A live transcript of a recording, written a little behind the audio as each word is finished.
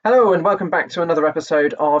Hello and welcome back to another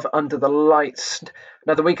episode of Under the Lights.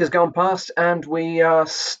 Another week has gone past and we are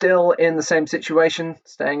still in the same situation,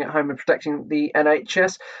 staying at home and protecting the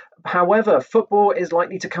NHS. However, football is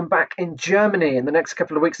likely to come back in Germany. In the next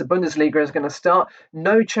couple of weeks, the Bundesliga is going to start.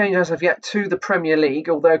 No change as of yet to the Premier League,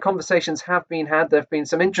 although conversations have been had. There have been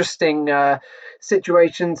some interesting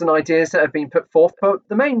situations and ideas that have been put forth. But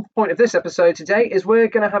the main point of this episode today is we're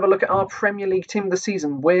going to have a look at our Premier League team of the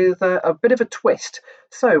season with a bit of a twist.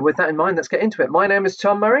 So with that in mind, let's get into it. My name is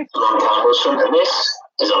Tom Murray. I'm Callum Wilson, and this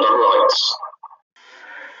is Under the Lights.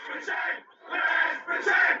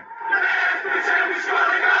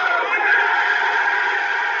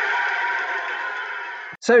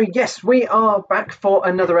 So yes, we are back for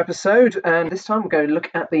another episode, and this time we're going to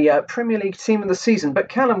look at the Premier League team of the season. But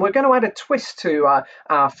Callum, we're going to add a twist to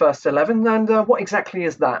our first 11, and what exactly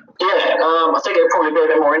is that? I think it'd probably be a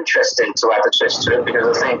bit more interesting to add a twist to it,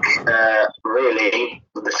 because I think really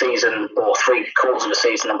the season, or 3 quarters of the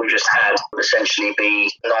season that we just had, would essentially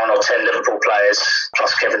be 9 or 10 Liverpool players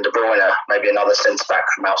plus Kevin De Bruyne, maybe another centre back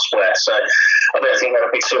from elsewhere. So I don't think there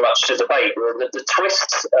would be too much to debate. The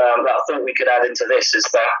twist that I thought we could add into this is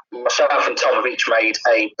that myself and Tom have each made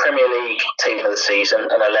a Premier League team of the season,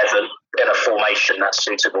 an 11 in a formation that's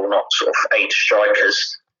suitable, not sort of 8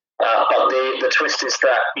 strikers. But the twist is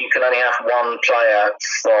that you can only have one player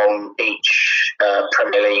from each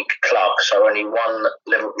Premier League club, so only one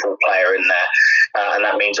Liverpool player in there. And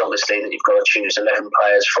that means obviously that you've got to choose 11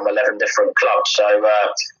 players from 11 different clubs.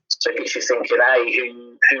 So it gets you thinking,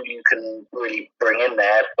 who you can really bring in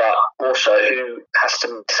there, but also who has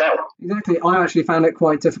to miss out. Exactly. I actually found it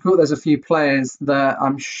quite difficult. There's a few players that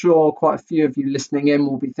I'm sure quite a few of you listening in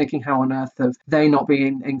will be thinking, how on earth have they not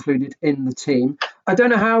been included in the team? I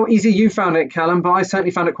don't know how easy you found it, Callum, but I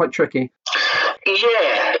certainly found it quite tricky.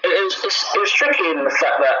 Yeah, it was tricky in the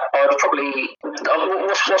fact that I'd probably...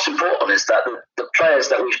 What's important is that the players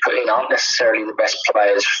that we've put in aren't necessarily the best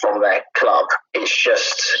players from their club. It's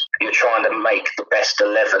just you're trying to make the best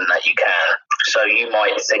 11 that you can. So you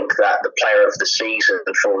might think that the player of the season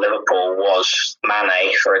for Liverpool was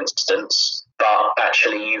Mane, for instance, but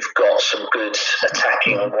actually you've got some good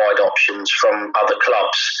attacking wide options from other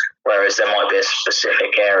clubs, whereas there might be a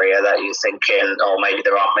specific area that you're thinking, maybe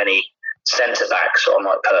there aren't many centre backs, or I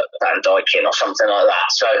might put Van Dijk in or something like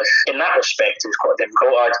that. So in that respect, it's quite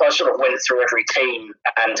difficult. I sort of went through every team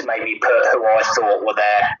and maybe put who I thought were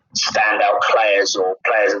their standout players or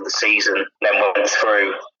players of the season, then went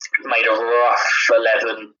through, made a rough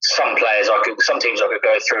 11. Some teams I could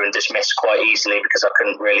go through and dismiss quite easily because I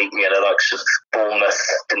couldn't really, the likes of Bournemouth,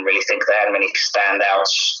 didn't really think they had many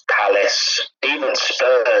standouts. Palace, even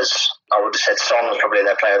Spurs, I would have said Son was probably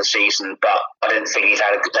their player of the season, but I didn't think he's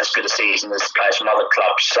had as good a season as players from other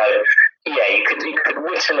clubs. So yeah, you could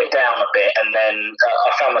whittle it down a bit, and then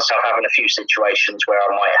I found myself having a few situations where I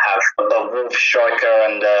might have a Wolves striker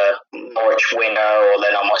and a Norwich winger, or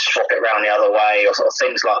then I might swap it around the other way, or sort of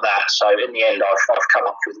things like that. So in the end, I've come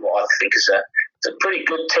up with what I think is a pretty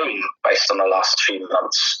good team based on the last few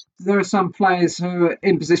months. There are some players who are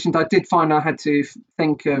in positions. I did find I had to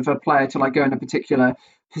think of a player to go in a particular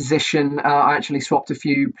position. I actually swapped a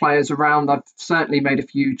few players around. I've certainly made a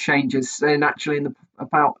few changes, and actually in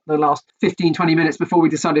about the last 15-20 minutes before we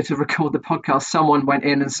decided to record the podcast, someone went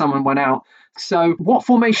in and someone went out. So what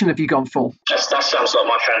formation have you gone for? That sounds like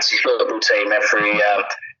my fantasy football team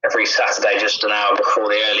every Saturday, just an hour before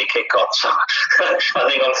the early kickoff. So I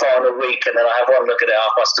think I'm fine a week, and then I have one look at it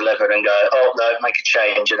 11:30 and go, oh no, make a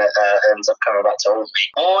change, and it ends up coming back to haunt me.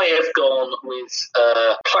 I have gone with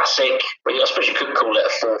classic, but I suppose you could call it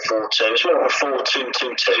a 4-4-2. It's more of a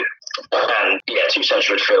 4-2-2-2. And yeah, 2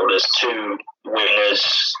 central midfielders, 2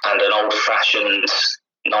 wingers, and an old-fashioned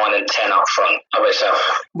 9 and 10 up front. How about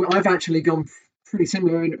yourself? Well, I've actually gone pretty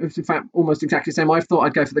similar, in fact almost exactly the same. I thought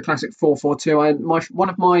I'd go for the classic 4-4-2. One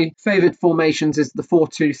of my favoured formations is the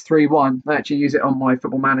 4-2-3-1. I actually use it on my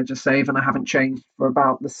Football Manager save, and I haven't changed for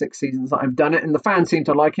about the 6 seasons that I've done it, and the fans seem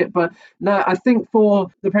to like it. But no, I think for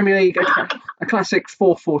the Premier League, a classic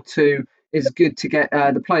 4-4-2 is good to get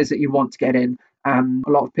the players that you want to get in. A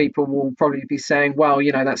lot of people will probably be saying, well,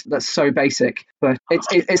 that's so basic, but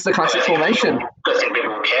it's the classic formation. I don't think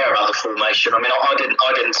people care about the formation. I mean, I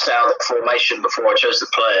didn't set out the formation before I chose the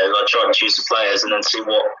players. I tried to choose the players and then see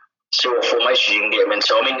what formation you can get them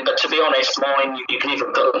into. I mean, to be honest, mine, you can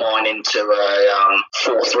even put mine into a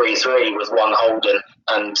 4-3-3 with one holding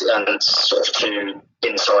and sort of 2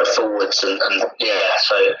 inside forwards, and yeah.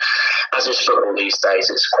 So as is football these days,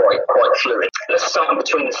 it's quite fluid. Let's start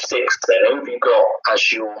between the sticks then. Who have you got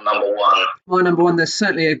as your number one? My number one, there's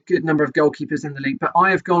certainly a good number of goalkeepers in the league, but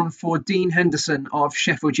I have gone for Dean Henderson of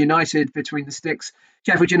Sheffield United between the sticks.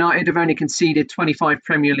 Sheffield United have only conceded 25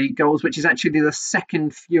 Premier League goals, which is actually the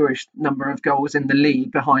second fewest number of goals in the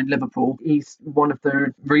league behind Liverpool. He's one of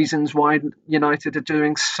the reasons why United are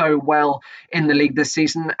doing so well in the league this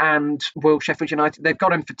season. And will Sheffield United, they've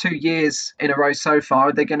got him for 2 years in a row so far.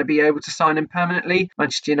 Are they going to be able to sign him permanently?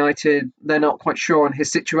 Manchester United, they're not quite sure on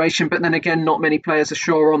his situation, but then again, not many players are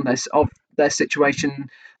sure on this, of their situation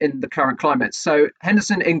in the current climate. So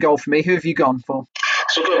Henderson in goal for me. Who have you gone for?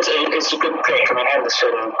 It's a good pick. I mean,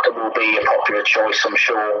 Henderson will be a popular choice, I'm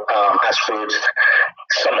sure, as would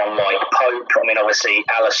someone like Pope. I mean, obviously,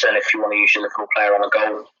 Alisson, if you want to use your Liverpool player on a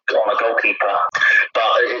goalkeeper.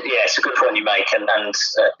 But yeah, it's a good point you make. And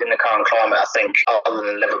in the current climate, I think, other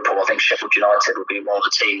than Liverpool, I think Sheffield United will be one of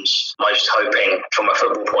the teams most hoping, from a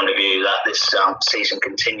football point of view, that this season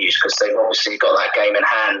continues, because they've obviously got that game in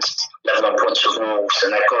hand, level on points with Wolves,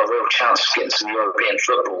 and they've got a real chance of getting some European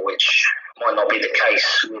football, which might not be the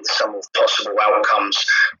case with some of the possible outcomes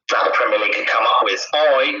that the Premier League can come up with.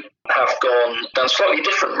 I have gone down a slightly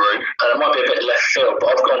different route, and it might be a bit left field, but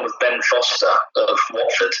I've gone with Ben Foster of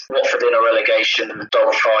Watford. Watford in a relegation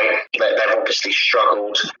dogfight. They've obviously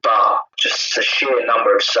struggled, but just the sheer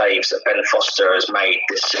number of saves that Ben Foster has made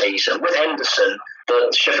this season. With Henderson,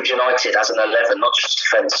 but Sheffield United has an 11, not just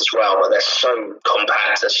defence as well, but they're so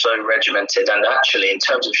compact, they're so regimented, and actually in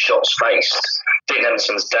terms of shots faced, Dean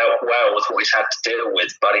Henderson's dealt well with what he's had to deal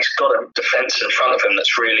with, but he's got a defence in front of him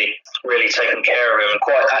that's really, really taken care of him, and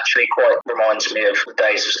quite reminds me of the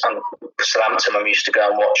days of Southampton when we used to go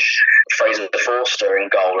and watch Fraser Forster in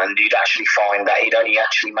goal, and you'd actually find that he'd only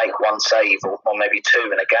actually make one save or maybe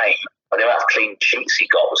two in a game. But the amount of clean sheets he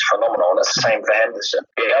got was phenomenal, and that's the same for Henderson.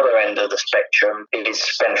 The other end of the spectrum is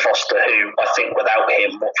Ben Foster, who I think without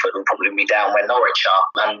him, Watford would probably be down where Norwich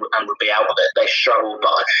are and would be out of it. They struggled,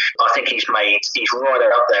 but I think he's right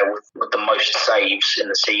up there with the most saves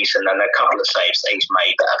in the season, and a couple of saves that he's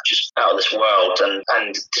made that have just out of this world.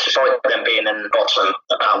 And despite them being in the bottom,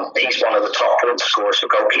 he's one of the top point scorers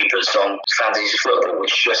for goalkeepers on fantasy football,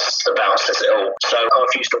 which just about says it all. So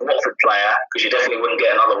I've used a Watford player, because you definitely wouldn't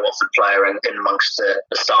get another Watford player in amongst the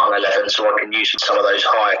starting 11, so I can use some of those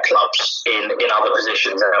higher clubs in other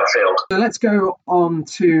positions outfield. So let's go on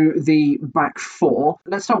to the back four.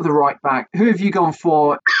 Let's start with the right back. Who have you gone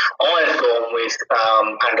for? I have gone with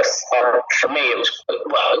Angus. For me, it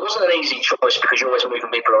wasn't an easy choice because you're always moving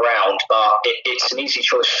people around, but it's an easy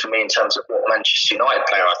choice for me in terms of what Manchester United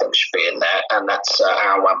player I think should be in there, and that's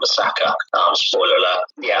Aaron Wan-Bissaka. Spoiler alert.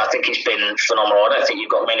 Yeah, I think he's been phenomenal. I don't think you've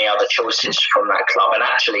got many other choices from that club, and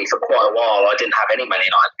actually for quite a while I didn't have any Man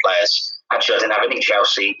United players. Actually, I didn't have any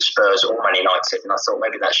Chelsea, Spurs or Man United, and I thought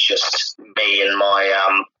maybe that's just me and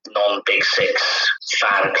my non-Big Six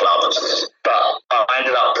fan clubs. But I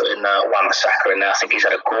ended up putting Wan-Bissaka in there. I think he's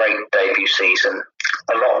had a great debut season.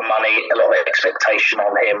 A lot of money, a lot of expectation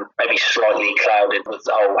on him, maybe slightly clouded with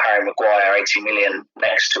the whole Harry Maguire 80 million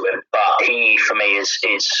next to him. But he, for me, is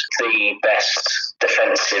the best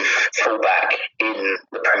defensive fullback in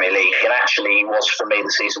the Premier League. And actually, he was for me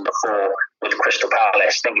the season before with Crystal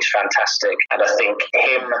Palace. I think he's fantastic. And I think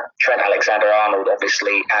him, Trent Alexander-Arnold,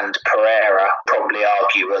 obviously, and Pereira probably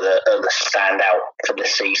argue are the standout for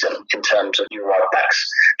this season in terms of your right backs.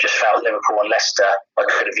 Just felt Liverpool and Leicester, I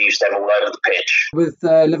could have used them all over the pitch. With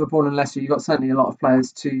Liverpool and Leicester, you've got certainly a lot of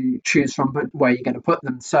players to choose from, but where you're going to put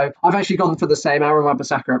them. So I've actually gone for the same, Aaron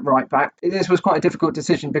Wan-Bissaka at right back. This was quite a difficult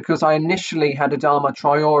decision because I initially had Adama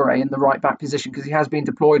Traore in the right back position because he has been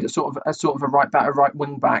deployed as sort of a right back, a right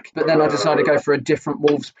wing back. But then I decided to go for a different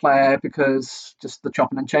Wolves player because just the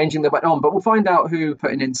chopping and changing that went on. But we'll find out who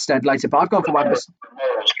put in instead later. But I've gone for Wan-Bissaka.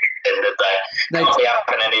 They can't be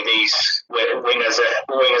having any of these wingers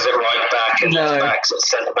at right back and left backs at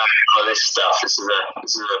centre back and all this stuff. This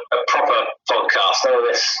is a proper podcast. All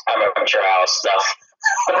this amateur hour stuff.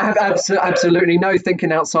 Absolutely no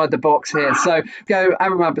thinking outside the box here. So go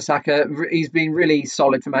Aaron Wan-Bissaka. He's been really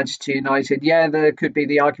solid for Manchester United. Yeah, there could be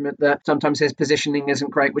the argument that sometimes his positioning isn't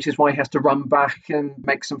great, which is why he has to run back and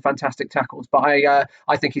make some fantastic tackles. But I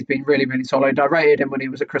think he's been really, really solid. I rated him when he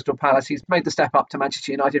was at Crystal Palace. He's made the step up to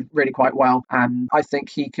Manchester United really quite well, and I think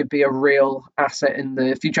he could be a real asset in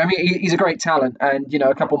the future. I mean, he's a great talent, and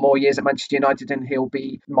a couple more years at Manchester United and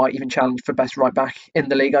might even challenge for best right back in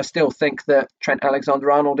the league. I still think that Trent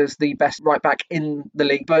Alexander-Arnold is the best right back in the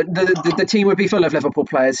league, but the team would be full of Liverpool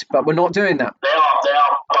players, but we're not doing that. They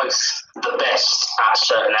are both the best at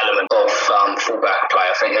certain element of fullback play.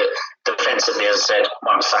 I think that defensively, as I said,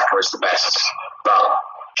 Wan-Bissaka is the best, but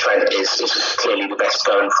Trent is clearly the best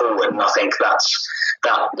going forward, and I think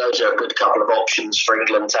those are a good couple of options for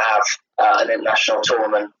England to have an international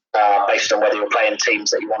tournament based on whether you're playing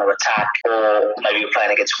teams that you want to attack or maybe you're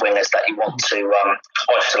playing against wingers that you want to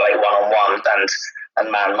isolate one-on-one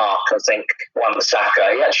and man mark. I think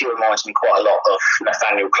Wan-Bissaka, he actually reminds me quite a lot of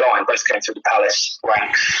Nathaniel Klein. Both came through the Palace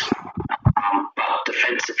ranks, but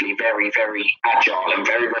defensively very, very agile and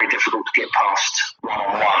very, very difficult to get past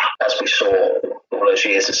one-on-one, as we saw all those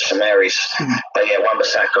years at St Mary's. But yeah,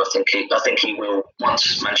 Wan-Bissaka, I think he will,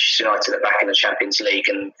 once Manchester United are back in the Champions League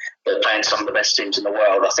and they're playing some of the best teams in the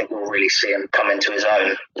world, I think we'll really see him come into his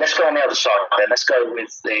own. Let's go on the other side then. Let's go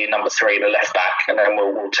with the number 3, the left back, and then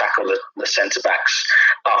we'll tackle the centre backs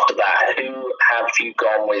after that. Who have you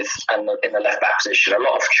gone with in the left back position? A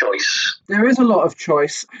lot of choice. There is a lot of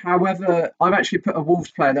choice. However, I've actually put a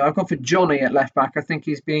Wolves player there. I've gone for Johnny at left back. I think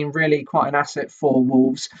he's been really quite an asset for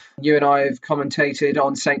Wolves. You and I have commentated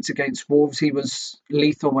on Saints against Wolves. He was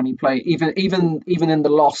lethal when he played. Even in the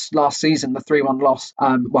loss last season, the 3-1 loss.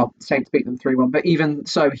 Saints beat them 3-1, but even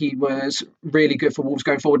so, he was really good for Wolves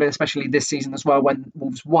going forward, and especially this season as well when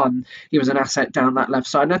Wolves won. He was an asset down that left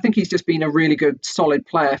side, and I think he's just been a really good, solid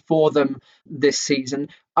player for them this season.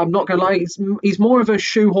 I'm not going to lie, he's more of a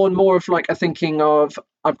shoehorn, more of like a thinking of,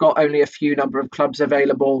 I've got only a few number of clubs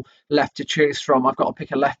available left to choose from. I've got to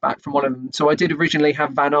pick a left back from one of them. So I did originally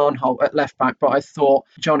have Van Aanholt at left back, but I thought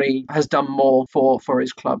Johnny has done more for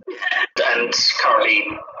his club. And currently,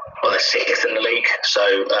 they're 6th in the league. So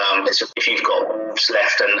if you've got Wolves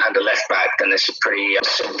left and a left back, then it's a pretty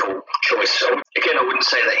simple choice. So again, I wouldn't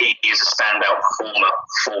say that he is a standout performer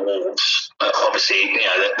for Wolves. Obviously,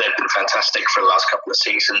 they've been fantastic for the last couple of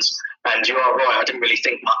seasons. And you are right, I didn't really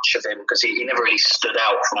think much of him because he never really stood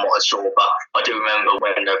out from what I saw. But I do remember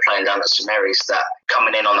when they were playing down at St Mary's that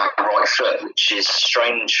coming in on that right foot, which is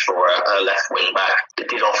strange for a left wing back, it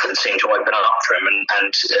did often seem to open up for him,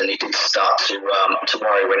 and he did start to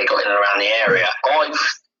worry when he got in and around the area. I've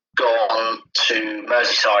gone to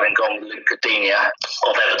Merseyside and gone with Luca Digne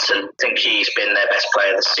of Everton. I think he's been their best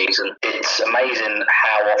player this season. It's amazing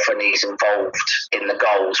how often he's involved in the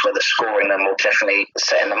goals, whether scoring them or definitely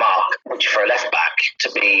setting them up, which for a left back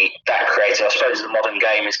to be that creative, I suppose the modern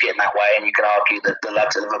game is getting that way, and you can argue that the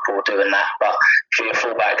lads at Liverpool are doing that, but for your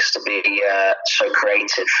fullbacks to be so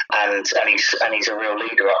creative, and he's a real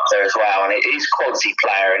leader up there as well, and he's a quality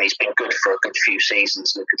player, and he's been good for a good few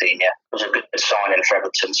seasons. Luca Digne was a good signing for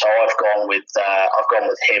Everton. So I've gone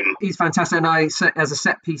with him. He's fantastic, and as a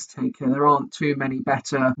set piece taker, there aren't too many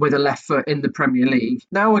better with a left foot in the Premier League.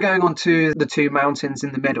 Now we're going on to the two mountains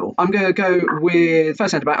in the middle. I'm going to go with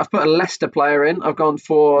first centre back. I've put a Leicester player in. I've gone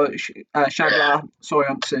for Shagla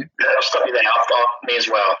Soyuncu. Yeah, I'll stop you there. Me as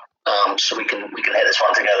well. So we can hit this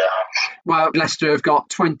one together. Well, Leicester have got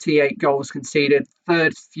 28 goals conceded,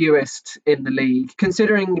 third fewest in the league.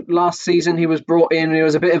 Considering last season he was brought in, he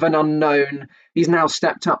was a bit of an unknown. He's now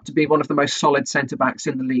stepped up to be one of the most solid centre-backs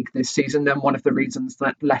in the league this season, and one of the reasons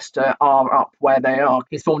that Leicester are up where they are.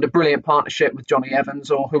 He's formed a brilliant partnership with Johnny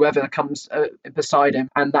Evans or whoever comes beside him,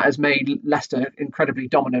 and that has made Leicester incredibly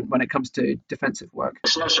dominant when it comes to defensive work.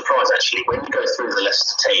 It's no surprise, actually, when you go through the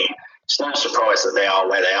Leicester team, it's no surprise that they are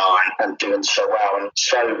where they are and doing so well and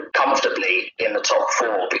so comfortably in the top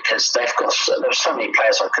 4, because there's so many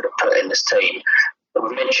players I could have put in this team.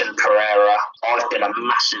 We mentioned Pereira. I've been a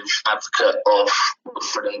massive advocate of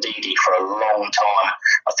Wilfred Ndidi for a long time.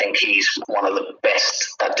 I think he's one of the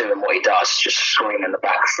best at doing what he does, just screaming the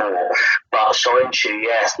back 4. But Soyuncu,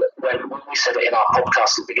 yes, when we said it in our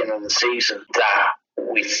podcast at the beginning of the season that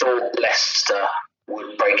we thought Leicester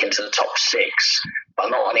would break into the top 6, but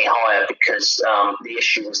not any higher, because the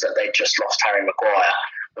issue was that they just lost Harry Maguire.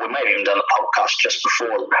 We may have even done a podcast just before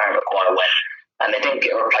Harry Maguire went, and they didn't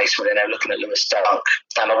get a replacement, and they were looking at Lewis Dunk.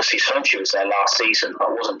 And obviously Soyuncu was there last season,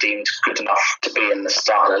 but wasn't deemed good enough to be in the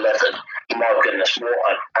starting 11. My goodness, what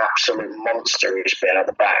an absolute monster he's been at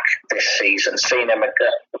the back this season. Seen him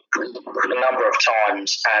a number of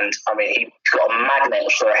times, and I mean, he's got a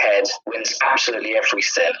magnet for a head, wins absolutely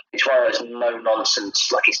everything. He's one of those no-nonsense,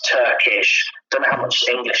 like he's Turkish. Don't know how much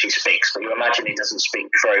English he speaks, but you imagine he doesn't speak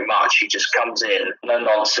very much. He just comes in, no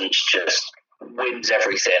nonsense, just wins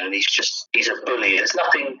everything, and he's a bully. There's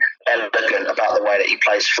nothing elegant about the way that he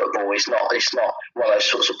plays football. He's not one of those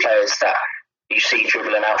sorts of players that you see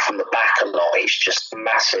dribbling out from the back a lot. He's just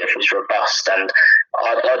massive, he's robust, and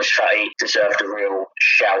I just felt he deserved a real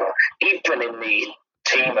shout. Even in the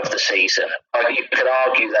team of the season, you could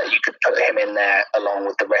argue that you could put him in there along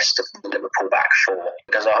with the rest of the Liverpool back 4,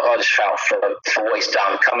 because I just felt for what he's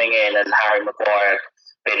done coming in, and Harry Maguire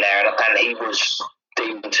been there, and he was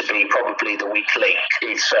deemed to be probably the weak link.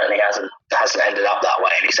 He certainly hasn't ended up that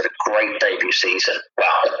way, and he's had a great debut season.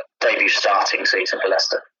 Well, debut starting season for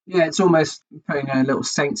Leicester. Yeah, it's almost putting a little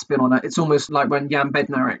Saint spin on it. It's almost like when Jan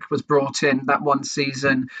Bednarek was brought in that one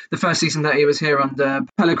season, the first season that he was here under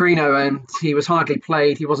Pellegrino, and he was hardly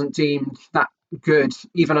played. He wasn't deemed that good.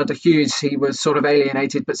 Even under Hughes, he was sort of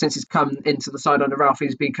alienated. But since he's come into the side under Ralph,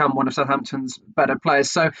 he's become one of Southampton's better players.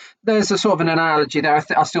 So there's a sort of an analogy there.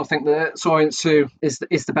 I still think that Soyuncu is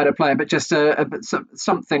the better player, but just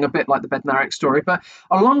something a bit like the Bednarek story. But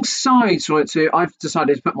alongside Soyuncu, I've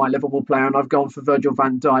decided to put my Liverpool player, and I've gone for Virgil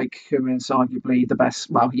van Dijk, who is arguably the best.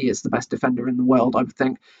 Well, he is the best defender in the world, I would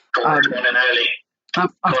think. Gone in early.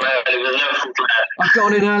 I've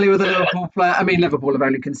gone in early with a Liverpool player. I mean, Liverpool have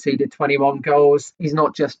only conceded 21 goals. He's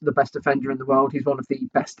not just the best defender in the world, he's one of the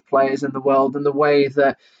best players in the world. And the way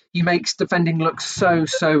that he makes defending look so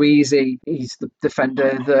easy, he's the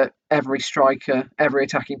defender that every striker, every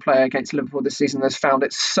attacking player against Liverpool this season has found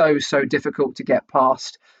it so difficult to get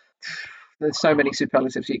past. There's so many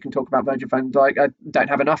superlatives you can talk about Virgil van Dijk. I don't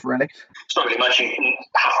have enough, really. It's not really much you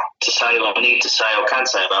have to say or need to say or can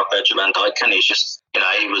say about Virgil van Dijk, can he? He's just,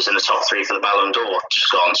 he was in the top 3 for the Ballon d'Or, just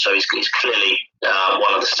gone, so he's clearly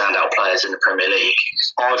one of the standout players in the Premier League.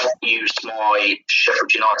 I've used my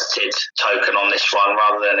Sheffield United token on this one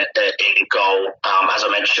rather than in goal. As I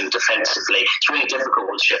mentioned, defensively, it's really difficult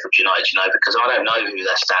with Sheffield United, because I don't know who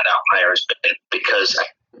their standout player has been, because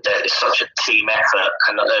it's such a team effort,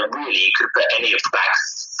 and really you could put any of the back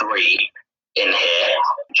 3 in here.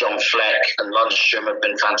 John Fleck and Lundstrom have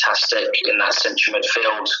been fantastic in that central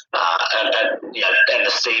midfield, and Emma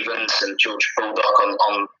Stevens and George Bulldog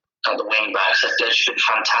on the wing backs. They've just been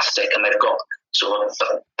fantastic, and they've got sort of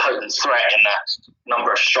a potent threat in that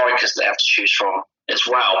number of strikers they have to choose from as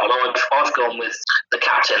well. But I've gone with the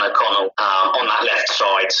captain O'Connell on that left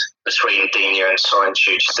side between Digne and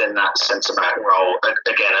Soyuncu, just in that centre-back role.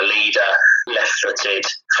 Again, a leader, left-footed,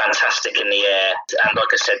 fantastic in the air. And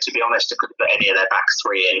like I said, to be honest, I could put any of their back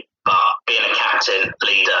 3 in. But being a captain,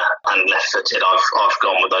 leader and left-footed, I've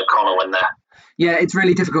gone with O'Connell in there. Yeah, it's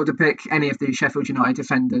really difficult to pick any of the Sheffield United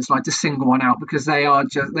defenders, like to single one out, because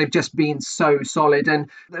they've just been so solid, and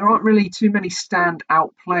there aren't really too many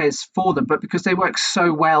standout players for them. But because they work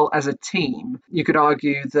so well as a team, you could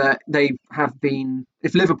argue that they have been.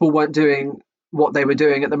 If Liverpool weren't doing what they were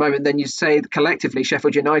doing at the moment, then you say collectively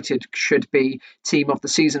Sheffield United should be team of the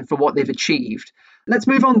season for what they've achieved. Let's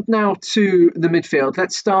move on now to the midfield.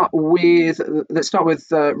 Let's start with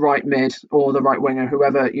right mid or the right winger,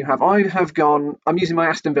 whoever you have. I'm using my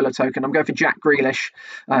Aston Villa token. I'm going for Jack Grealish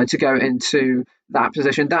to go into that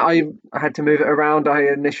position. That I had to move it around. I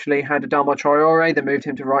initially had Adama Traore, then moved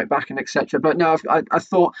him to right back and etc. But no, I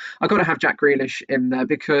thought I got to have Jack Grealish in there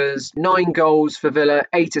because 9 goals for Villa,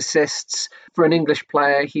 8 assists for an English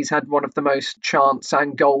player. He's had one of the most chance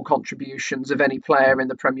and goal contributions of any player in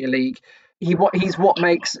the Premier League. He's what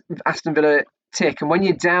makes Aston Villa tick. And when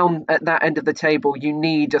you're down at that end of the table, you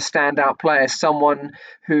need a standout player, someone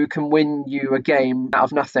who can win you a game out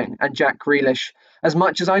of nothing. And Jack Grealish, as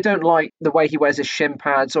much as I don't like the way he wears his shin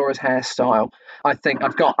pads or his hairstyle, I think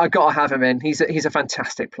I've got to have him in. He's a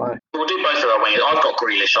fantastic player. We'll do both of our wingers. I've got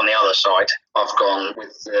Grealish on the other side. I've gone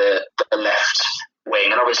with the left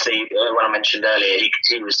wing, and obviously when I mentioned earlier,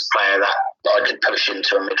 he was the player that I could push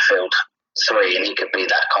into a midfield 3, and he could be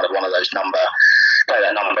that kind of one of those number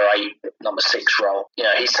 8, number 6 role.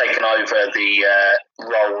 He's taken over the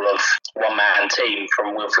role of one-man team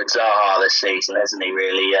from Wilfried Zaha this season, hasn't he?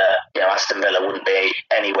 Really, Aston Villa wouldn't be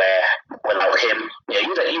anywhere without him.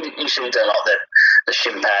 You seem to like the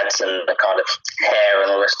shin pads and the kind of hair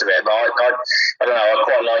and all the rest of it. But I don't know. I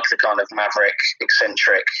quite like the kind of maverick,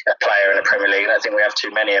 eccentric player in the Premier League. I don't think we have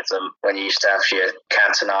too many of them. When you used to have your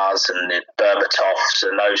Cantonas and the Berbatovs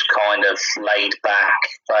and those kind of laid-back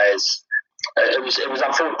players. It was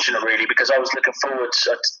unfortunate, really, because I was looking forward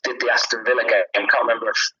to, I did the Aston Villa game. I can't remember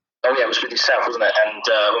it was with yourself, wasn't it? And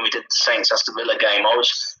when we did the Saints Aston Villa game, I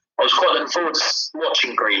was quite looking forward to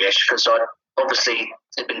watching Grealish, because I obviously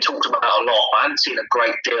had been talked about a lot. I hadn't seen a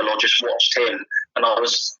great deal or just watched him, and I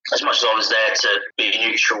was, as much as I was there to be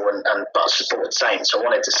neutral and but support Saints, I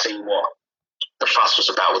wanted to see what the fuss was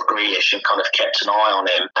about with Grealish and kind of kept an eye on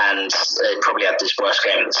him, and he probably had his worst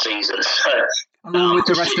game of the season. So, along with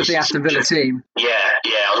the rest of the Aston Villa team. Yeah.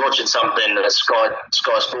 I was watching something that Sky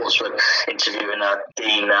Sports were interviewing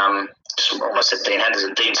Dean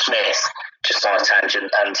Henderson, Dean Smith, just on a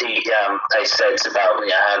tangent, and they said about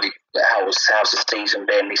how's the season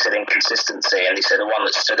been. He said inconsistency, and he said the one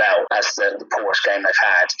that stood out as the poorest game they've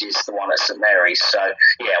had is the one at St Mary's. So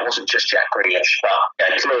it wasn't just Jack Grealish,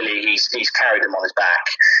 but clearly he's carried them on his back,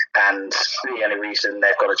 and the only reason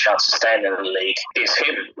they've got a chance of staying in the league is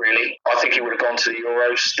him. Really, I think he would have gone to the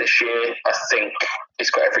Euros this year. I think he's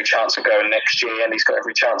got every chance of going next year, and he's got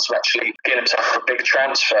every chance of actually getting himself a big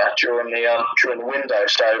transfer during the window.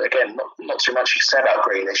 So again, not too much you said about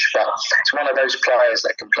Grealish, but it's one of those players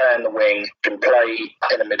that can play in the wing, can play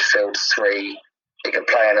in a midfield three, he can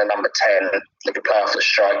play in a number 10, he can play off the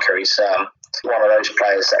striker. He's one of those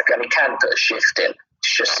players that he can put a shift in.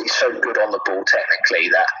 It's just he's so good on the ball technically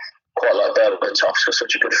that, quite like Berbatov's got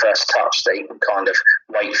such a good first touch that he can kind of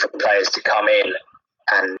wait for players to come in,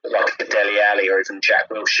 and like a Dele Alli or even Jack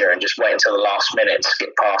Wilshere, and just wait until the last minute to skip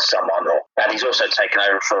past someone. And he's also taken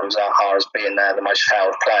over from Zaha as being the most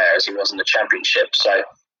fouled player, as he was in the Championship. So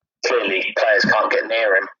clearly players can't get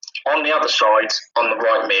near him. On the other side, on the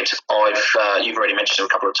right mid, you've already mentioned him a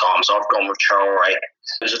couple of times. I've gone with Traore. It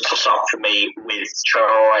was a toss-up for me with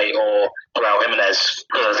Traore or Raul Jimenez.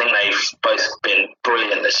 I think they've both been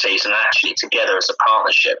brilliant this season. Actually, together as a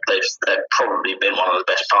partnership, they've probably been one of the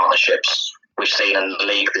best partnerships we've seen in the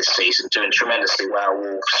league this season, doing tremendously well.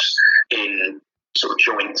 Wolves in sort of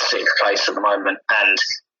joint sixth place at the moment, and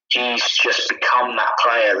he's just become that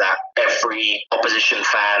player that every opposition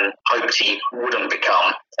fan hoped he wouldn't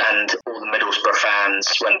become. And all the Middlesbrough fans,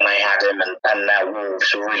 when they had him, and now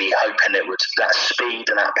Wolves, were really hoping that speed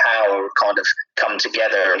and that power would kind of come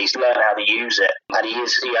together. And he's learned how to use it. And he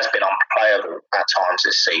has been unplayable at times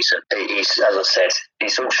this season. He's, as I said,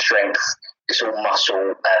 he's all strength, it's all muscle,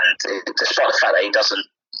 and despite the fact that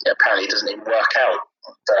he apparently doesn't even work out. I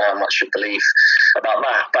don't know how much you believe about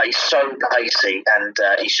that, but he's so pacey, and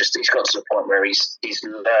he's got to the point where he's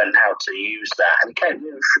learned how to use that. And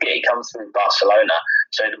he comes through Barcelona,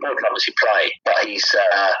 so the boy can obviously play, but he's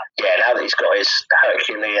now that he's got his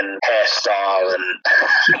Herculean hairstyle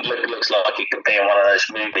and looks like he could be in one of those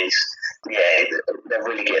movies. Yeah, they're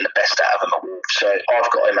really getting the best out of him at Wolves. So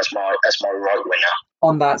I've got him as my right winger.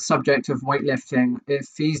 On that subject of weightlifting, if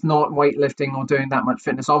he's not weightlifting or doing that much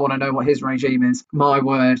fitness, I want to know what his regime is. My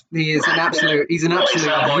word, he's an absolute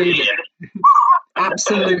unit.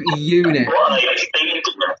 Absolute unit. What are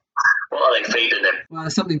they feeding him? Well,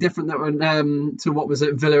 something different to what was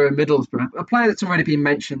at Villa and Middlesbrough. A player that's already been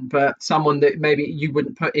mentioned, but someone that maybe you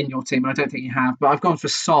wouldn't put in your team, and I don't think you have. But I've gone for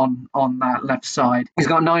Son on that left side. He's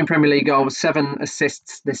got 9 Premier League goals, 7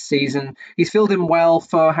 assists this season. He's filled in well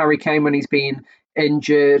for Harry Kane when he's been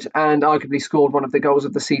injured, and arguably scored one of the goals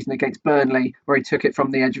of the season against Burnley, where he took it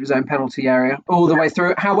from the edge of his own penalty area all the way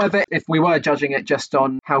through. However, if we were judging it just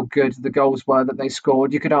on how good the goals were that they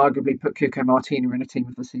scored, you could arguably put Cuco Martina in a team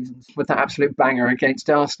of the seasons with that absolute banger against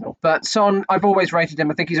Arsenal. But Son, I've always rated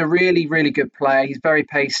him. I think he's a really, really good player. He's very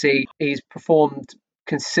pacey. He's performed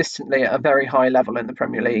consistently at a very high level in the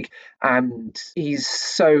Premier League, and he's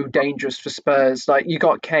so dangerous for Spurs. Like, you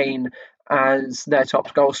got Kane as their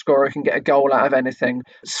top goal scorer, can get a goal out of anything.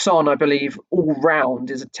 Son, I believe, all round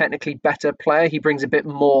is a technically better player. He brings a bit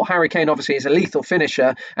more. Harry Kane obviously is a lethal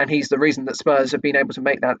finisher, and he's the reason that Spurs have been able to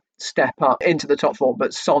make that step up into the top 4.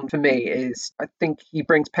 But Son, for me, I think he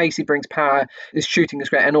brings pace, he brings power, his shooting is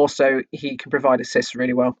great, and also he can provide assists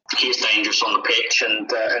really well. He's dangerous on the pitch, and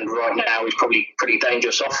right now he's probably pretty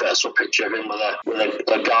dangerous off there. I saw a picture of him with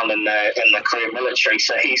a gun in the Korean military.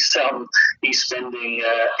 So he's spending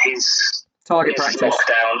his target practice.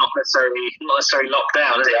 Lockdown, not necessarily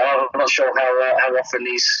lockdown, is it? I'm not sure how often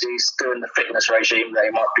he's doing the fitness regime that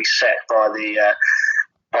he might be set by the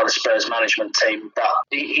Spurs management team, but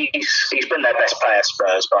he's been their best player,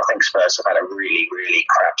 Spurs. But I think Spurs have had a really, really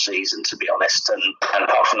crap season, to be honest. And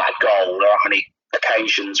apart from that goal, there aren't many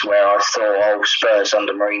occasions where I thought, Spurs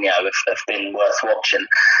under Mourinho have been worth watching.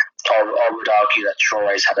 I would argue that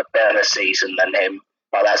Traore's had a better season than him.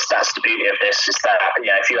 Well, that's the beauty of this, is that,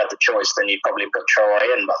 if you had the choice, then you'd probably put Traore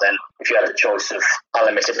in. But then if you had the choice of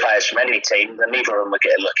unlimited players from any team, then neither of them would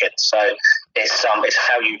get a look at. So it's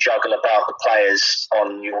how you juggle about the players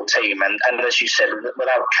on your team. And as you said,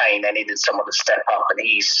 without Kane, they needed someone to step up, and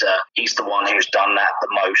he's the one who's done that the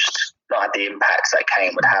most. Not had the impact that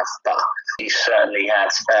Kane would have, but he's certainly had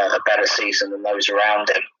a better season than those around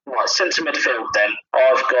him. Right, centre midfield then.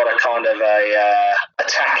 I've got a kind of a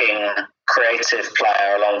attacking, creative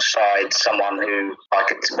player alongside someone who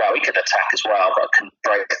he could attack as well, but can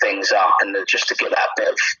break things up, and just to get that bit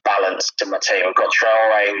of balance to my team. I've got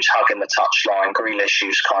Traore, who's hugging the touchline, Grealish,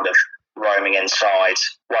 who's kind of roaming inside,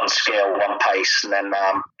 one skill, one pace, and then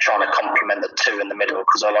trying to complement the two in the middle,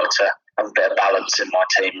 because I like to have a bit of balance in my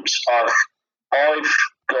teams. I've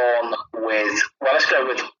gone with, let's go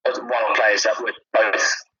with one of the players that we're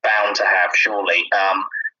both bound to have, surely.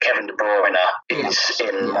 Kevin De Bruyne is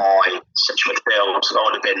in my central midfield. I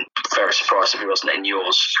would have been very surprised if he wasn't in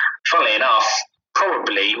yours. Funnily enough,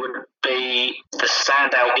 probably would be the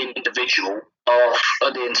standout individual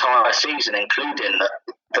of the entire season, including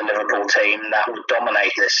the Liverpool team that would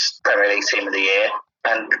dominate this Premier League Team of the Year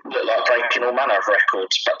and look like breaking all manner of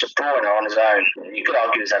records. But De Bruyne on his own, you could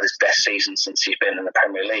argue he's had his best season since he's been in the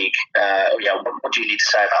Premier League. What do you need to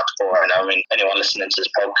say about De Bruyne? I mean, anyone listening to this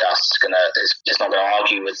podcast is not going to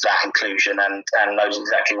argue with that inclusion and knows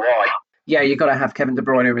exactly why. Yeah, you've got to have Kevin De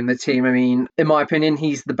Bruyne in the team. I mean, in my opinion,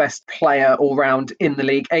 he's the best player all round in the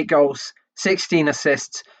league. 8 goals, 16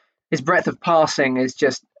 assists. His breadth of passing is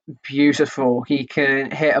just beautiful. He can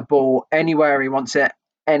hit a ball anywhere he wants it,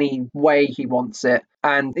 any way he wants it.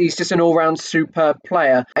 And he's just an all-round superb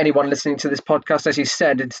player. Anyone listening to this podcast, as you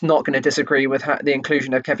said, it's not going to disagree with the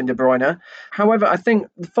inclusion of Kevin De Bruyne. However, I think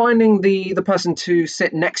finding the person to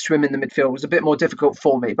sit next to him in the midfield was a bit more difficult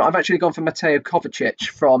for me. But I've actually gone for Mateo Kovacic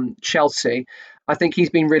from Chelsea. I think he's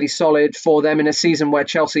been really solid for them in a season where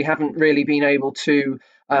Chelsea haven't really been able to,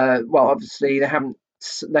 obviously they haven't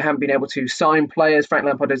been able to sign players. Frank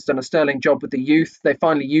Lampard has done a sterling job with the youth. They're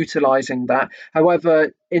finally utilising that.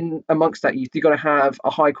 However, in amongst that youth, you've got to have a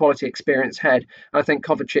high quality experienced head. I think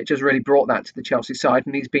Kovacic has really brought that to the Chelsea side,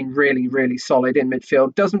 and he's been really, really solid in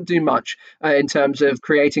midfield. Doesn't do much in terms of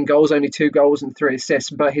creating goals, only 2 goals and 3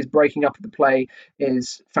 assists, but his breaking up of the play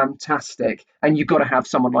is fantastic. And you've got to have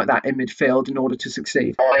someone like that in midfield in order to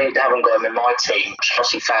succeed. I haven't got him in my team.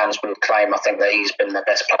 Chelsea fans will claim I think that he's been the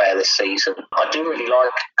best player this season. I do really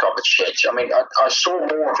like Kovacic. I mean, I saw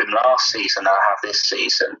more of him last season than I have this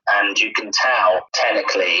season, and you can tell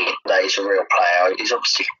technically that he's a real player. He's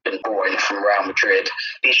obviously been brought in from Real Madrid.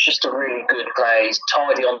 He's just a really good player. He's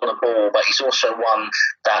tidy on the ball, but he's also one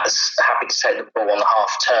that's happy to take the ball on the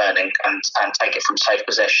half turn and take it from safe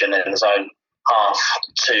possession in his own half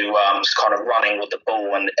to kind of running with the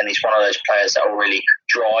ball, and he's one of those players that will really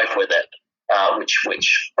drive with it,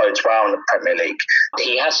 which bodes well in the Premier League.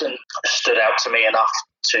 He hasn't stood out to me enough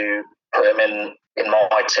to put him in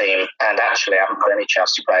my team, and actually I haven't put any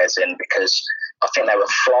Chelsea players in because I think they were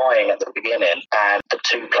flying at the beginning, and the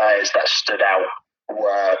 2 players that stood out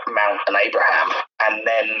were Mount and Abraham, and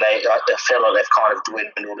then I feel like they've kind of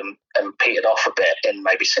dwindled and petered off a bit in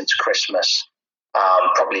maybe since Christmas.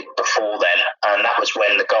 Probably before then, and that was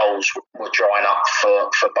when the goals were drying up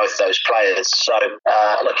for both those players. So,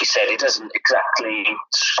 like you said, he doesn't exactly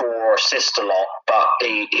score or assist a lot, but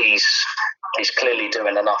he's clearly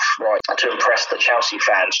doing enough right to impress the Chelsea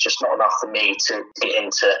fans, just not enough for me to get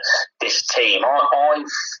into this team. I've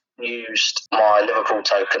used my Liverpool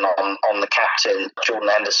token on the captain, Jordan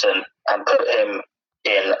Henderson, and put him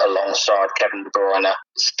in alongside Kevin De Bruyne.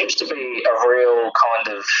 Seems to be a real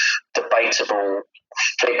kind of debatable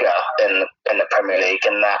figure in the Premier League,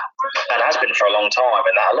 and has been for a long time,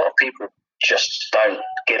 and that a lot of people just don't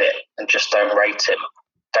get it and just don't rate him,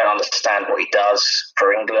 don't understand what he does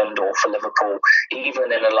for England or for Liverpool,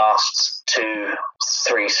 even in the last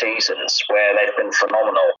 2-3 seasons where they've been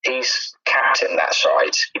phenomenal. He's captain that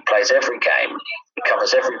side. He plays every game. He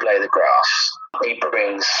covers every blade of grass. He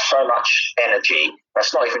brings so much energy.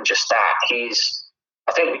 That's not even just that.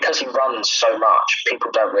 I think because he runs so much,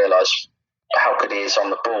 people don't realise how good he is on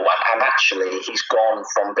the ball. And actually, he's gone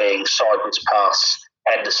from being sideways pass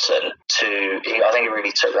Henderson I think he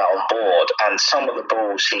really took that on board. And some of the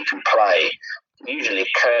balls he can play, usually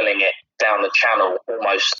curling it down the channel,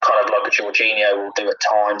 almost kind of like a Jorginho will do at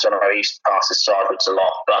times. I know he passes sideways a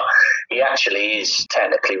lot, but he actually is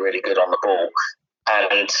technically really good on the ball.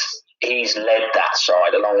 And he's led that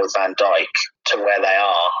side along with Van Dijk to where they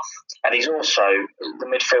are. And he's also, the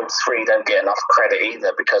midfield 3 don't get enough credit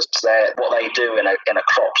either, because what they do in a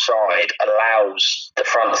Klopp side allows the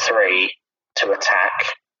front 3 to attack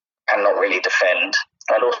and not really defend,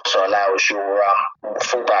 and also allows your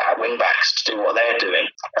fullback wing backs to do what they're doing.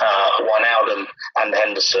 Wijnaldum and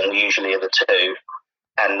Henderson usually are the 2,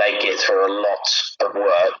 and they get through a lot of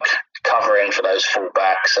work covering for those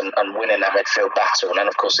fullbacks and winning that midfield battle. And then,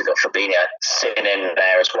 of course, they've got Fabinho sitting in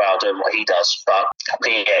there as well, doing what he does. But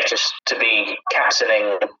yeah, just to be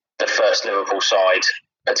captaining the first Liverpool side,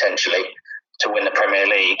 potentially, to win the Premier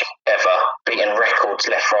League ever, beating records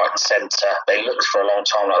left, right and centre. They looked for a long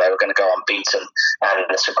time like they were going to go unbeaten, and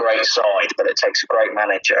it's a great side, but it takes a great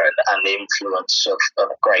manager and the influence of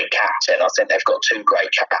a great captain. I think they've got 2 great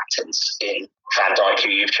captains in Van Dijk,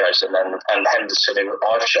 who you've chosen, and Henderson, who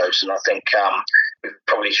I've chosen. I think we've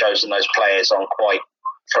probably chosen those players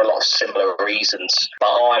for a lot of similar reasons,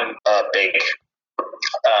 but I'm a big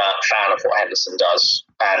fan of what Henderson does,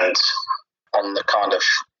 and on the kind of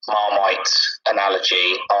Marmite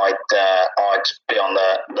analogy, I'd be on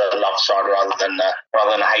the love side rather than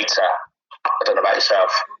a hater. I don't know about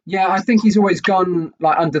yourself. Yeah, I think he's always gone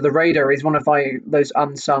like under the radar. He's one of those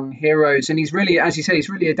unsung heroes, and he's really, as you say, he's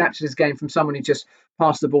really adapted his game from someone who just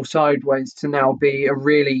pass the ball sideways to now be a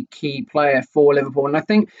really key player for Liverpool. And I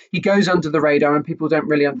think he goes under the radar and people don't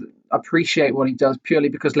really appreciate what he does purely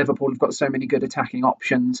because Liverpool have got so many good attacking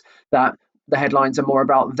options that the headlines are more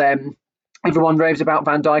about them. Everyone raves about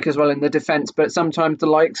Van Dijk as well in the defence, but sometimes the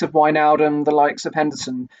likes of Wijnaldum, the likes of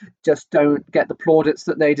Henderson just don't get the plaudits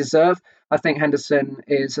that they deserve. I think Henderson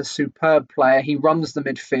is a superb player. He runs the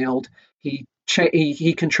midfield. He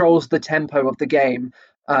controls the tempo of the game.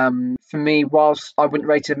 For me, whilst I wouldn't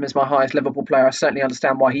rate him as my highest Liverpool player, I certainly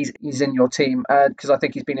understand why he's in your team, because I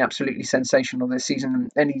think he's been absolutely sensational this season.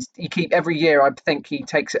 And every year, I think he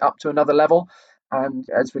takes it up to another level. And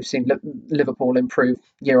as we've seen Liverpool improve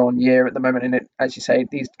year on year at the moment, and as you say,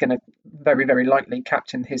 he's going to very, very likely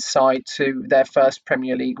captain his side to their first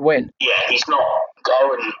Premier League win. Yeah, he's not. I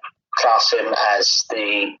wouldn't class him as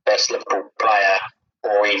the best Liverpool player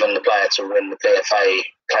or even the player to win the PFA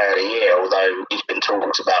Player of the Year, although he's been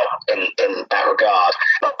talked about in that regard.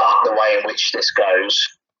 But the way in which this goes,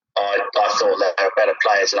 I thought there were better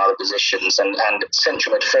players in other positions, and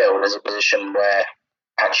central midfield is a position where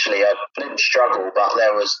actually I didn't struggle, but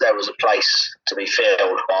there was a place to be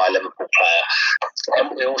filled by a Liverpool player.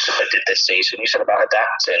 And we also did this season, you said about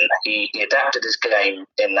adapting. He adapted his game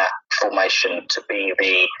in that formation to be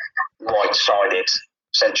the right-sided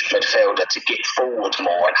central midfielder to get forward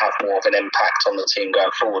more and have more of an impact on the team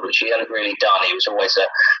going forward, which he hadn't really done. He was always a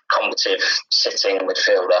combative sitting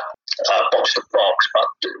midfielder, box to box, but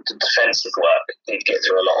the defensive work he'd get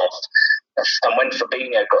through a lot of. And when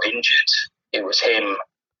Fabinho got injured, it was him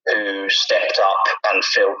who stepped up and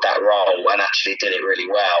filled that role and actually did it really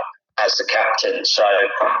well as the captain. So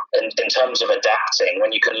in terms of adapting,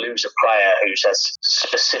 when you can lose a player who's as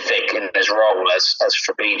specific in his role as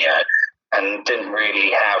Fabinho and didn't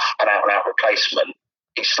really have an out-and-out replacement,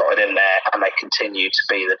 he slotted in there and they continued to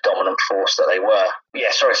be the dominant force that they were.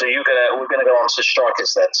 Yeah, sorry, so we're going to go on to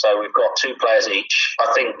strikers then. So we've got two players each.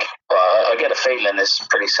 I think, I get a feeling it's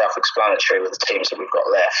pretty self-explanatory with the teams that we've got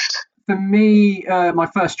left. For me, my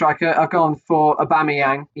first striker, I've gone for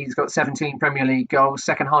Aubameyang. He's got 17 Premier League goals,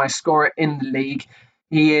 second highest scorer in the league.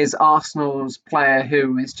 He is Arsenal's player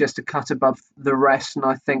who is just a cut above the rest, and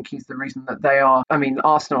I think he's the reason that they are. I mean,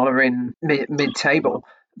 Arsenal are in mid-table,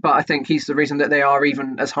 but I think he's the reason that they are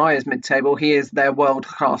even as high as mid-table. He is their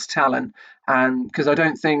world-class talent. And because I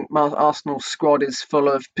don't think Arsenal's squad is full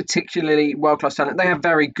of particularly world-class talent. They have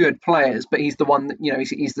very good players, but he's the one that,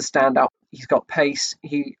 he's the standout. He's got pace.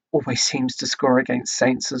 He always seems to score against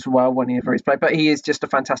Saints as well whenever he's played. But he is just a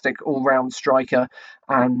fantastic all-round striker.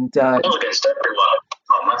 And against everyone.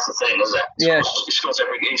 That's the thing, isn't it? Yeah. He scores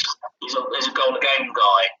every. He's a goal-a-game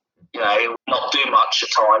guy. He'll not do much at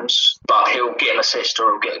times, but he'll get an assist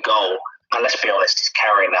or he'll get a goal. And let's be honest, he's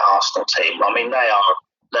carrying that Arsenal team. I mean, they are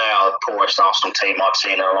the poorest Arsenal team I've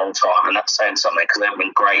seen in a long time, and that's saying something because they've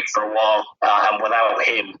been great for a while. And without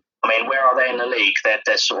him, I mean, where are they in the league?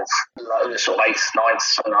 They're sort of low, sort of 8th, 9th,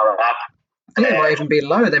 something like that. I think they might even be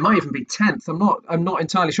lower. They might even be 10th. I'm not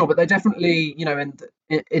entirely sure, but they're definitely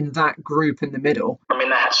in that group in the middle. I mean,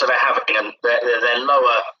 they're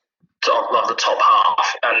lower of the top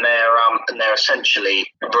half, and they're essentially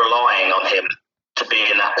relying on him to be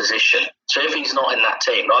in that position. So if he's not in that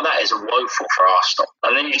team, that is woeful for Arsenal.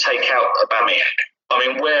 And then you take out Aubameyang. I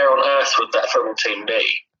mean, where on earth would that football team be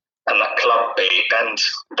and that club be? And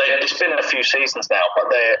it's been a few seasons now,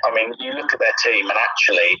 but you look at their team and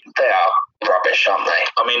actually they are rubbish, aren't they?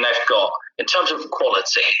 I mean, they've got, in terms of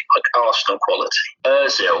quality, like Arsenal quality,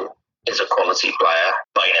 Ozil is a quality player,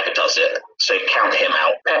 but he never does it. So count him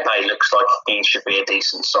out. Pepe looks like he should be a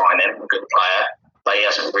decent signing, a good player, but he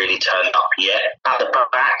hasn't really turned up yet. At the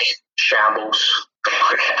back, shambles.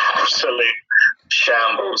 Absolute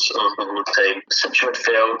shambles of the team. Central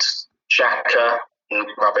midfield, Xhaka,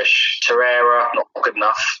 rubbish. Torreira, not good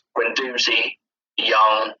enough. Guendouzi,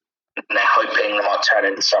 young, and they're hoping they might turn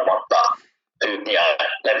into someone, but they've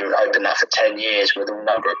been hoping that for 10 years with a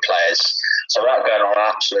number of players. So without going on an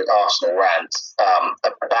absolute Arsenal rant,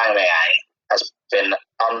 Aubameyang has been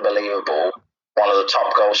unbelievable, one of the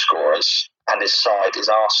top goal scorers, and his side is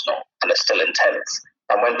Arsenal, and they're still in 10th.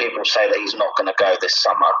 And when people say that he's not going to go this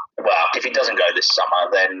summer, well, if he doesn't go this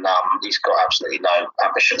summer, then he's got absolutely no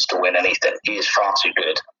ambitions to win anything. He is far too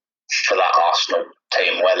good for that Arsenal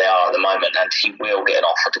team where they are at the moment, and he will get an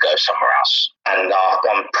offer to go somewhere else. And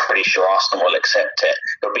I'm pretty sure Arsenal will accept it.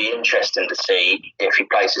 It'll be interesting to see if he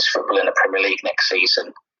plays his football in the Premier League next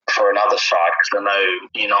season for another side, because I know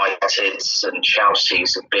United's and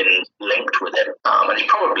Chelsea's have been linked with him, and he's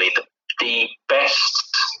probably the the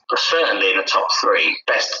best, certainly in the top three,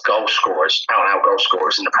 best goal scorers, out-and-out goal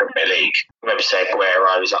scorers in the Premier League. Maybe say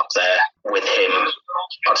Aguero's up there with him.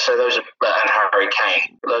 I'd say those are, and Harry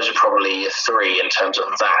Kane, those are probably three in terms of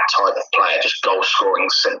that type of player, just goal-scoring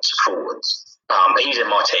centre forwards. He's in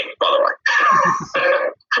my team, by the way,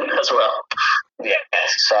 as well. Yeah,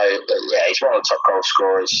 so he's one of the top goal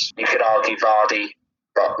scorers. You could argue Vardy,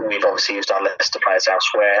 but we've obviously used our Leicester players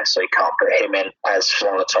elsewhere, so you can't put him in as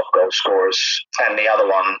one of the top goal scorers. And the other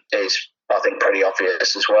one is, I think, pretty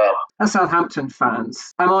obvious as well. As Southampton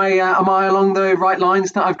fans, am I along the right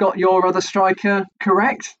lines that I've got your other striker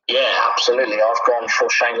correct? Yeah, absolutely. I've gone for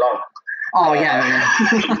Shane Long. Oh yeah.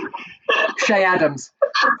 Shay Adams.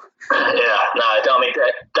 Yeah, no, I mean,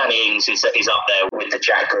 Danny Ings is up there with the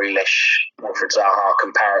Jack Grealish, Wilfried Zaha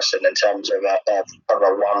comparison in terms of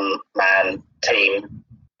a one-man team,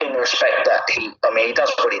 in respect that he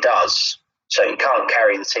does what he does, so he can't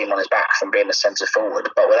carry the team on his back from being a centre forward,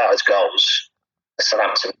 but without his goals,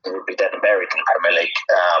 Southampton would be dead and buried in the Premier League.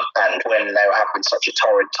 And when they were having such a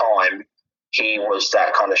torrid time, he was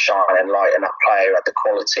that kind of shining light and that player who had the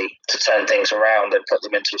quality to turn things around and put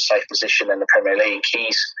them into a safe position in the Premier League.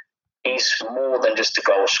 He's more than just a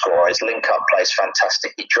goal scorer. His link-up play is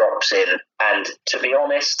fantastic. He drops in. And to be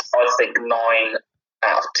honest, I think 9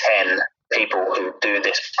 out of 10 people who do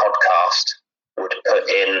this podcast would put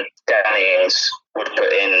in Danny Ings, would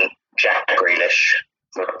put in Jack Grealish,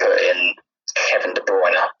 would put in Kevin De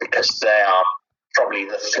Bruyne, because they are probably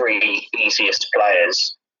the three easiest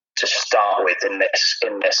players to start with in this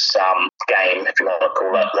game, if you want to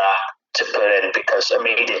call it that, to put in, because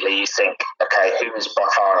immediately you think, okay, who is by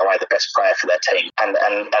far and away the best player for their team? And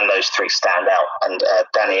those three stand out. And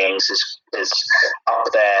Danny Ings is up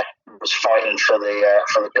there, was fighting for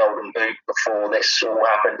the Golden Boot before this all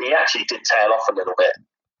happened. He actually did tail off a little bit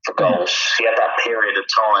for goals. He had that period of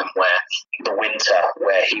time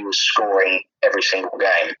where he was scoring every single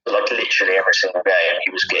game, like literally every single game,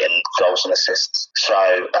 he was getting goals and assists.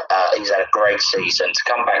 So he's had a great season. To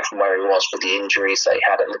come back from where he was with the injuries that he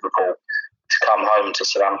had at Liverpool, to come home to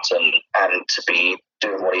Southampton and to be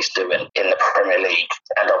doing what he's doing in the Premier League,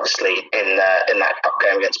 and obviously in that cup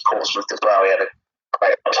game against Portsmouth as well, he had a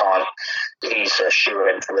great time. He's a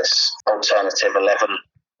shoo-in for this alternative 11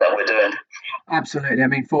 that we're doing. Absolutely. I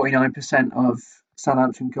mean, 49% of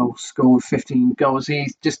Southampton goals scored, 15 goals.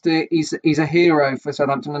 He's just he's a hero for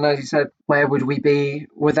Southampton. And as you said, where would we be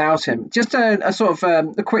without him? Just a sort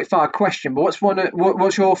of a quick fire question. But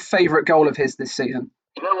what's your favourite goal of his this season?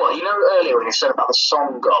 You know what? Earlier when you said about the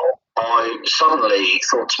Son goal, I suddenly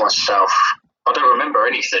thought to myself, I don't remember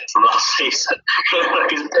anything from last season.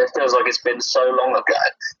 It feels like it's been so long ago.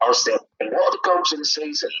 I was thinking, what are the goals of the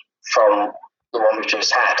season from the one we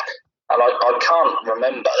just had? And I can't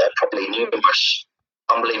remember. There are probably numerous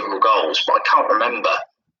unbelievable goals, but I can't remember.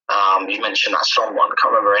 You mentioned that Son one. I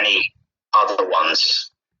can't remember any other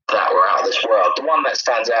ones that were out of this world. The one that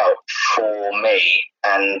stands out for me,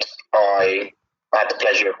 and I had the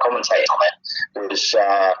pleasure of commentating on it, was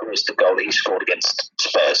the goal that he scored against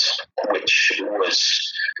Spurs, which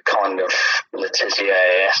was kind of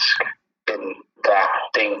Letizia-esque in that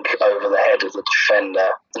dink over the head of the defender,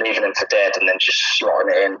 leaving him for dead and then just slotting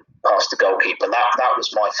it in past the goalkeeper. That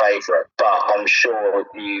was my favourite, but I'm sure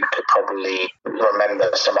you could probably remember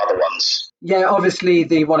some other ones. Yeah, obviously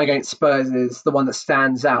the one against Spurs is the one that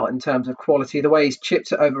stands out in terms of quality. The way he's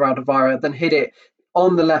chipped it over Alderweireld, then hit it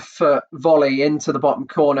on the left foot volley into the bottom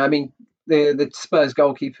corner. I mean, the Spurs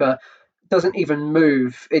goalkeeper doesn't even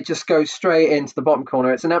move. It just goes straight into the bottom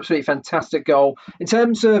corner. It's an absolutely fantastic goal. In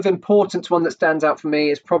terms of importance, one that stands out for me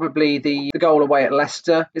is probably the goal away at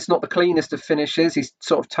Leicester. It's not the cleanest of finishes. He's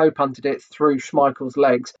sort of toe punted it through Schmeichel's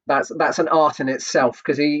legs. That's an art in itself,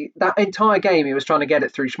 because that entire game he was trying to get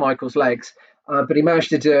it through Schmeichel's legs. But he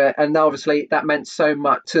managed to do it, and obviously that meant so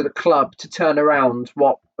much to the club to turn around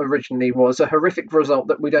what originally was a horrific result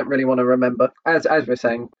that we don't really want to remember. As we're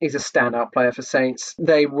saying, he's a standout player for Saints.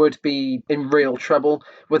 They would be in real trouble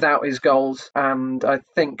without his goals, and I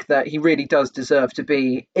think that he really does deserve to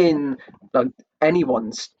be in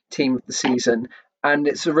anyone's team of the season. And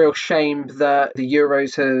it's a real shame that the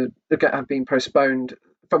Euros have been postponed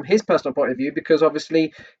from his personal point of view, because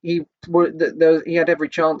obviously he had every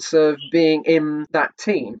chance of being in that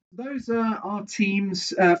team. Those are our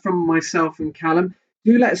teams from myself and Callum.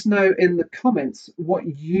 Do let us know in the comments what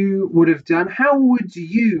you would have done. How would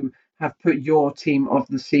you have put your team of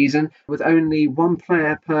the season with only one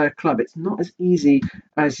player per club? It's not as easy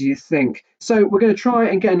as you think. So we're going to try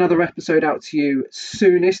and get another episode out to you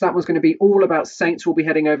soonish. That one's going to be all about Saints. We'll be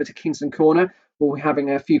heading over to Kingston Corner. we'll be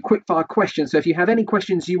having a few quickfire questions. So if you have any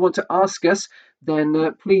questions you want to ask us,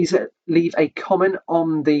 then please leave a comment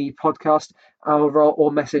on the podcast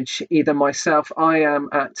or message either myself. I am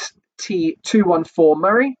at T214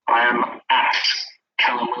 Murray. I am at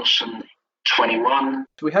Callum Wilson 21.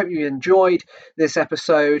 We hope you enjoyed this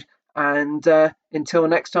episode, and until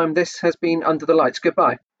next time, this has been Under the Lights.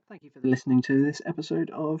 Goodbye. Thank you for listening to this episode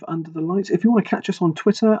of Under the Lights. If you want to catch us on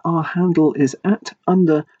Twitter, our handle is at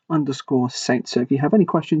 @under_Saints. So if you have any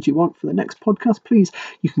questions you want for the next podcast, please,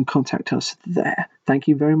 you can contact us there. Thank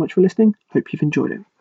you very much for listening. Hope you've enjoyed it.